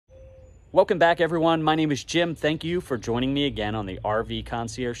Welcome back, everyone. My name is Jim. Thank you for joining me again on the RV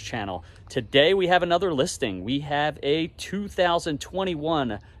Concierge channel. Today we have another listing. We have a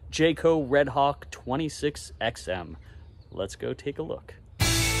 2021 Jayco Redhawk 26XM. Let's go take a look.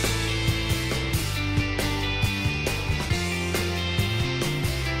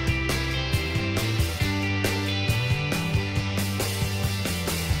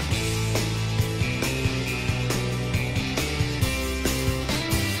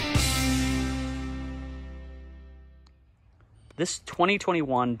 This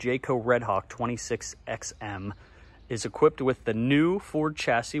 2021 Jayco Redhawk 26XM is equipped with the new Ford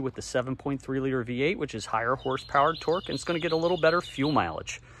chassis with the 7.3 liter V8, which is higher horsepower torque, and it's going to get a little better fuel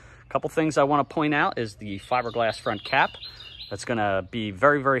mileage. A couple things I want to point out is the fiberglass front cap. That's going to be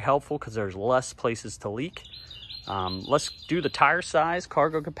very, very helpful because there's less places to leak. Let's do the tire size,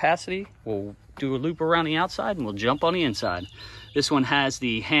 cargo capacity. We'll do a loop around the outside and we'll jump on the inside. This one has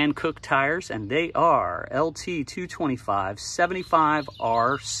the hand-cooked tires, and they are LT 225 75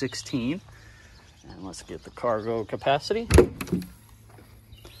 R16. And let's get the cargo capacity.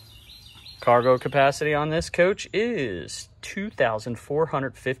 Cargo capacity on this coach is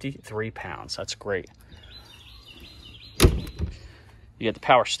 2,453 pounds. That's great. You get the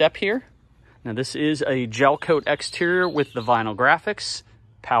power step here. Now this is a gel coat exterior with the vinyl graphics.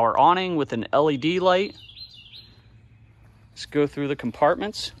 Power awning with an LED light. Let's go through the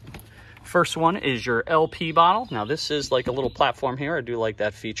compartments. First one is your LP bottle. Now this is like a little platform here. I do like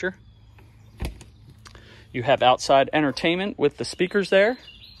that feature. You have outside entertainment with the speakers there.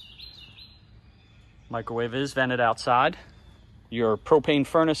 Microwave is vented outside. Your propane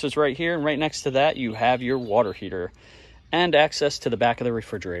furnace is right here, and right next to that you have your water heater and access to the back of the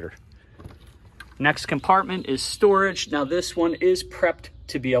refrigerator. Next compartment is storage. Now this one is prepped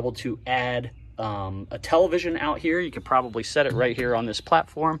to be able to add a television out here. You could probably set it right here on this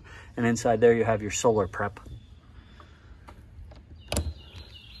platform, and inside there you have your solar prep.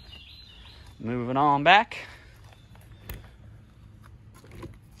 Moving on back,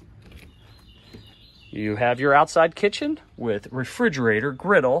 you have your outside kitchen with refrigerator,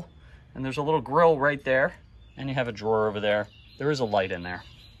 griddle, and there's a little grill right there, and you have a drawer over there. There is a light in there.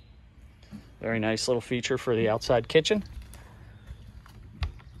 Very nice little feature for the outside kitchen.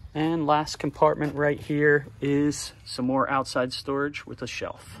 And last compartment right here is some more outside storage with a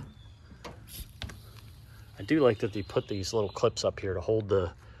shelf. I do like that they put these little clips up here to hold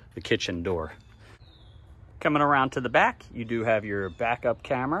the kitchen door. Coming around to the back, you do have your backup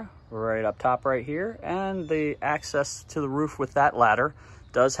camera right up top right here, and the access to the roof with that ladder.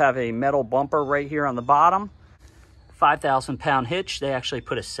 Does have a metal bumper right here on the bottom. 5,000 pound hitch. They actually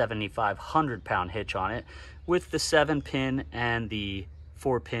put a 7,500 pound hitch on it with the 7-pin and the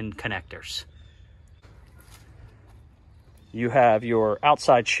 4-pin connectors. You have your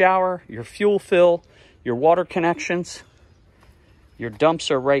outside shower, your fuel fill, your water connections. Your dumps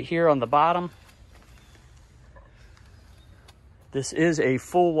are right here on the bottom. This is a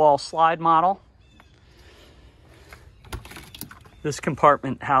full wall slide model. This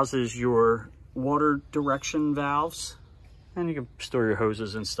compartment houses your water direction valves, and you can store your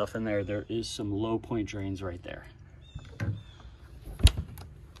hoses and stuff in there. There is some low point drains right there.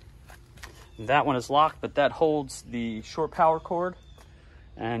 That one is locked, but that holds the short power cord,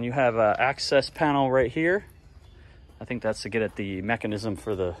 and you have an access panel right here. I think that's to get at the mechanism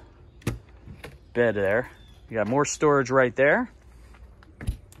for the bed there. You got more storage right there.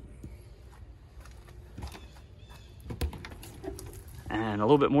 And a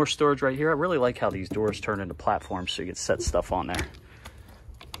little bit more storage right here. I really like how these doors turn into platforms so you can set stuff on there.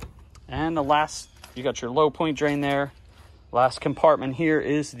 And the last, you got your low point drain there. Last compartment here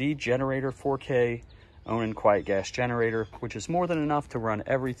is the generator, 4K Onan quiet gas generator, which is more than enough to run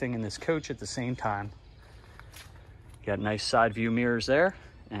everything in this coach at the same time. You got nice side view mirrors there,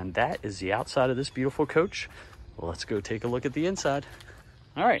 and that is the outside of this beautiful coach. Let's go take a look at the inside.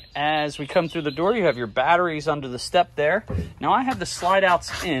 All right, as we come through the door, you have your batteries under the step there. Now I have the slide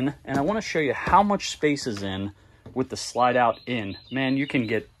outs in, and I want to show you how much space is in with the slide out in. Man, you can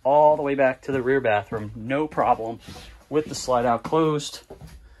get all the way back to the rear bathroom, no problem, with the slide out closed.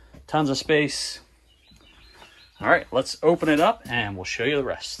 Tons of space. All right, let's open it up and we'll show you the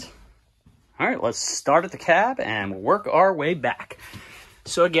rest. All right, let's start at the cab and we'll work our way back.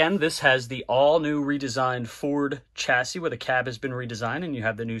 So again, this has the all new redesigned Ford chassis where the cab has been redesigned, and you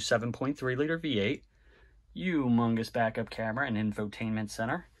have the new 7.3 liter V8, humongous backup camera and infotainment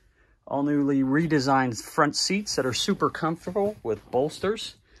center. All newly redesigned front seats that are super comfortable with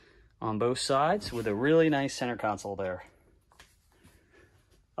bolsters on both sides with a really nice center console there.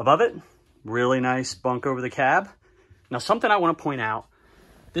 Above it, really nice bunk over the cab. Now something I want to point out,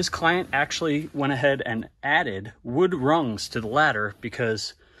 This client actually went ahead and added wood rungs to the ladder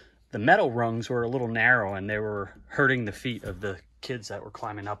because the metal rungs were a little narrow and they were hurting the feet of the kids that were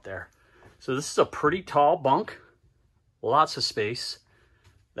climbing up there. So this is a pretty tall bunk, lots of space.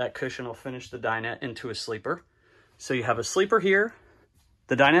 That cushion will finish the dinette into a sleeper. So you have a sleeper here,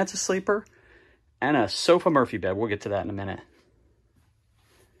 the dinette's a sleeper, and a sofa Murphy bed. We'll get to that in a minute.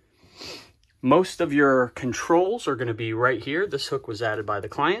 Most of your controls are going to be right here. This hook was added by the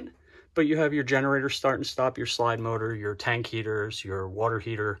client, but you have your generator start and stop, your slide motor, your tank heaters, your water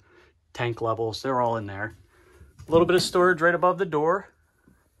heater, tank levels. They're all in there. A little bit of storage right above the door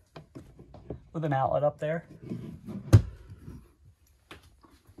with an outlet up there.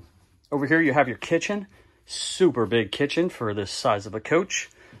 Over here you have your kitchen. Super big kitchen for this size of a coach.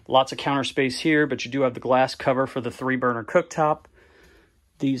 Lots of counter space here, but you do have the glass cover for the 3-burner cooktop.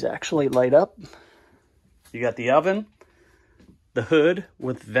 These actually light up. You got the oven, the hood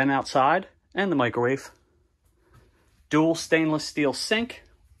with vent outside, and the microwave. Dual stainless steel sink.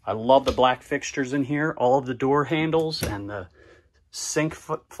 I love the black fixtures in here. All of the door handles and the sink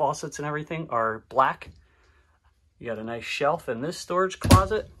faucets and everything are black. You got a nice shelf in this storage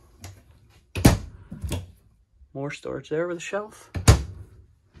closet. More storage there with a shelf.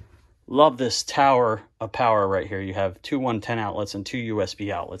 Love this tower of power right here. You have 2 110 outlets and 2 USB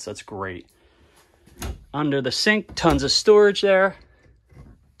outlets. That's great. Under the sink, tons of storage there.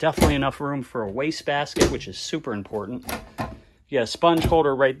 Definitely enough room for a wastebasket, which is super important. You got a sponge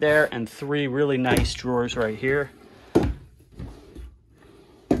holder right there and 3 really nice drawers right here.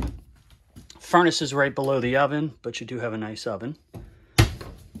 Furnace is right below the oven, but you do have a nice oven.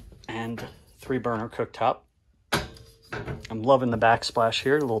 And 3-burner cooktop. I'm loving the backsplash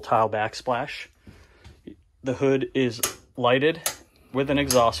here, a little tile backsplash. The hood is lighted with an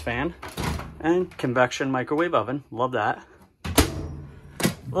exhaust fan and convection microwave oven. Love that.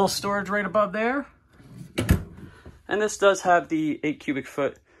 Little storage right above there. And this does have the 8 cubic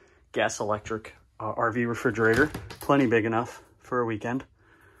foot gas electric RV refrigerator. Plenty big enough for a weekend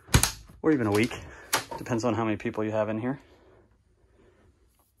or even a week. Depends on how many people you have in here.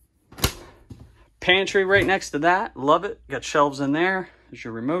 Pantry right next to that. Love it. Got shelves in there. There's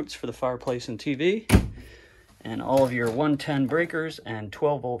your remotes for the fireplace and TV. And all of your 110 breakers and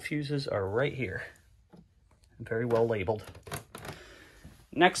 12-volt fuses are right here. Very well labeled.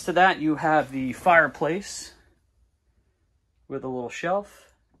 Next to that, you have the fireplace with a little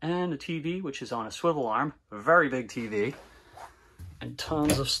shelf and a TV, which is on a swivel arm. A very big TV. And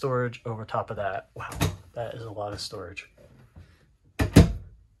tons of storage over top of that. Wow, that is a lot of storage.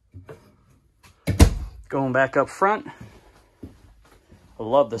 Going back up front, I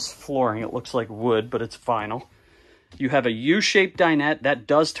love this flooring. It looks like wood, but it's vinyl. You have a U-shaped dinette that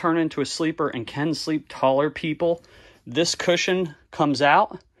does turn into a sleeper and can sleep taller people. This cushion comes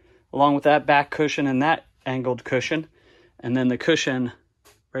out along with that back cushion and that angled cushion. And then the cushion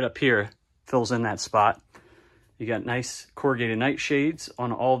right up here fills in that spot. You got nice corrugated night shades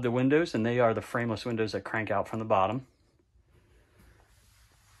on all of the windows, and they are the frameless windows that crank out from the bottom.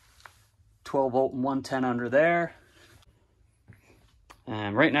 12-volt and 110 under there.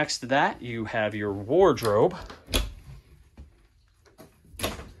 And right next to that, you have your wardrobe.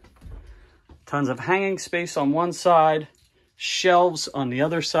 Tons of hanging space on one side, shelves on the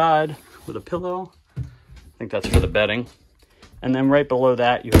other side with a pillow. I think that's for the bedding. And then right below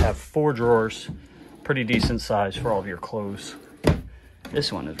that, you have 4 drawers, pretty decent size for all of your clothes.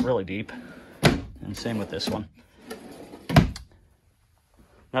 This one is really deep, and same with this one.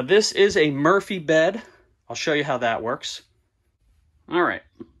 Now this is a Murphy bed. I'll show you how that works. All right,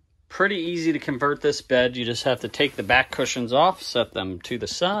 pretty easy to convert this bed. You just have to take the back cushions off, set them to the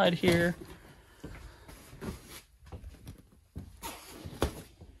side here.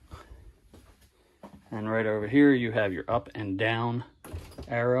 And right over here, you have your up and down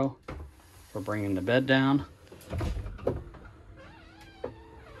arrow for bringing the bed down.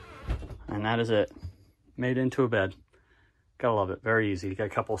 And that is it, made into a bed. Gotta love it, very easy. You got a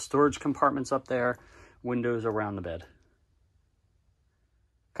couple of storage compartments up there, windows around the bed.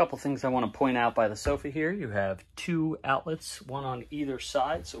 A couple things I want to point out by the sofa here. You have 2 outlets, one on either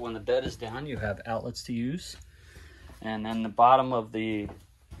side, so when the bed is down, you have outlets to use. And then the bottom of the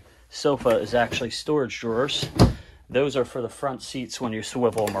sofa is actually storage drawers. Those are for the front seats when you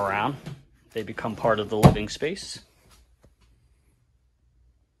swivel them around. They become part of the living space.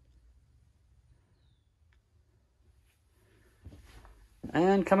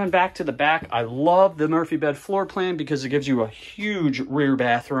 And coming back to the back, I love the Murphy bed floor plan because it gives you a huge rear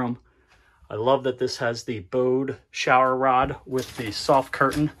bathroom. I love that this has the bowed shower rod with the soft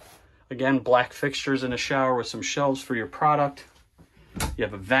curtain. Again, black fixtures in a shower with some shelves for your product. You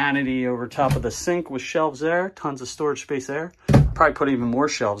have a vanity over top of the sink with shelves there. Tons of storage space there. Probably put even more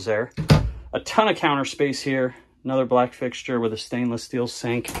shelves there. A ton of counter space here. Another black fixture with a stainless steel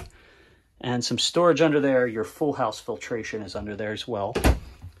sink. And some storage under there. Your full house filtration is under there as well.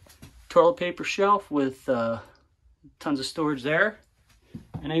 Toilet paper shelf with tons of storage there.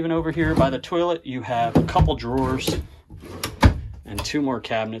 And even over here by the toilet, you have a couple drawers and 2 more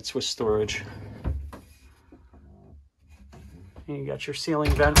cabinets with storage. And you got your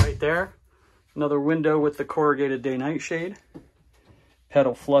ceiling vent right there. Another window with the corrugated day-night shade.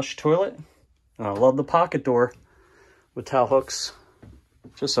 Pedal flush toilet. And I love the pocket door with towel hooks.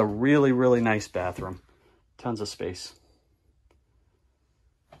 Just a really, really nice bathroom. Tons of space.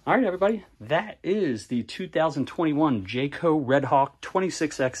 All right, everybody. That is the 2021 Jayco Redhawk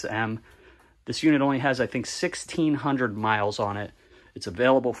 26XM. This unit only has, I think, 1,600 miles on it. It's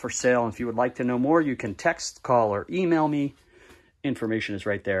available for sale. And if you would like to know more, you can text, call, or email me. Information is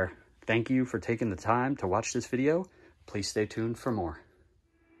right there. Thank you for taking the time to watch this video. Please stay tuned for more.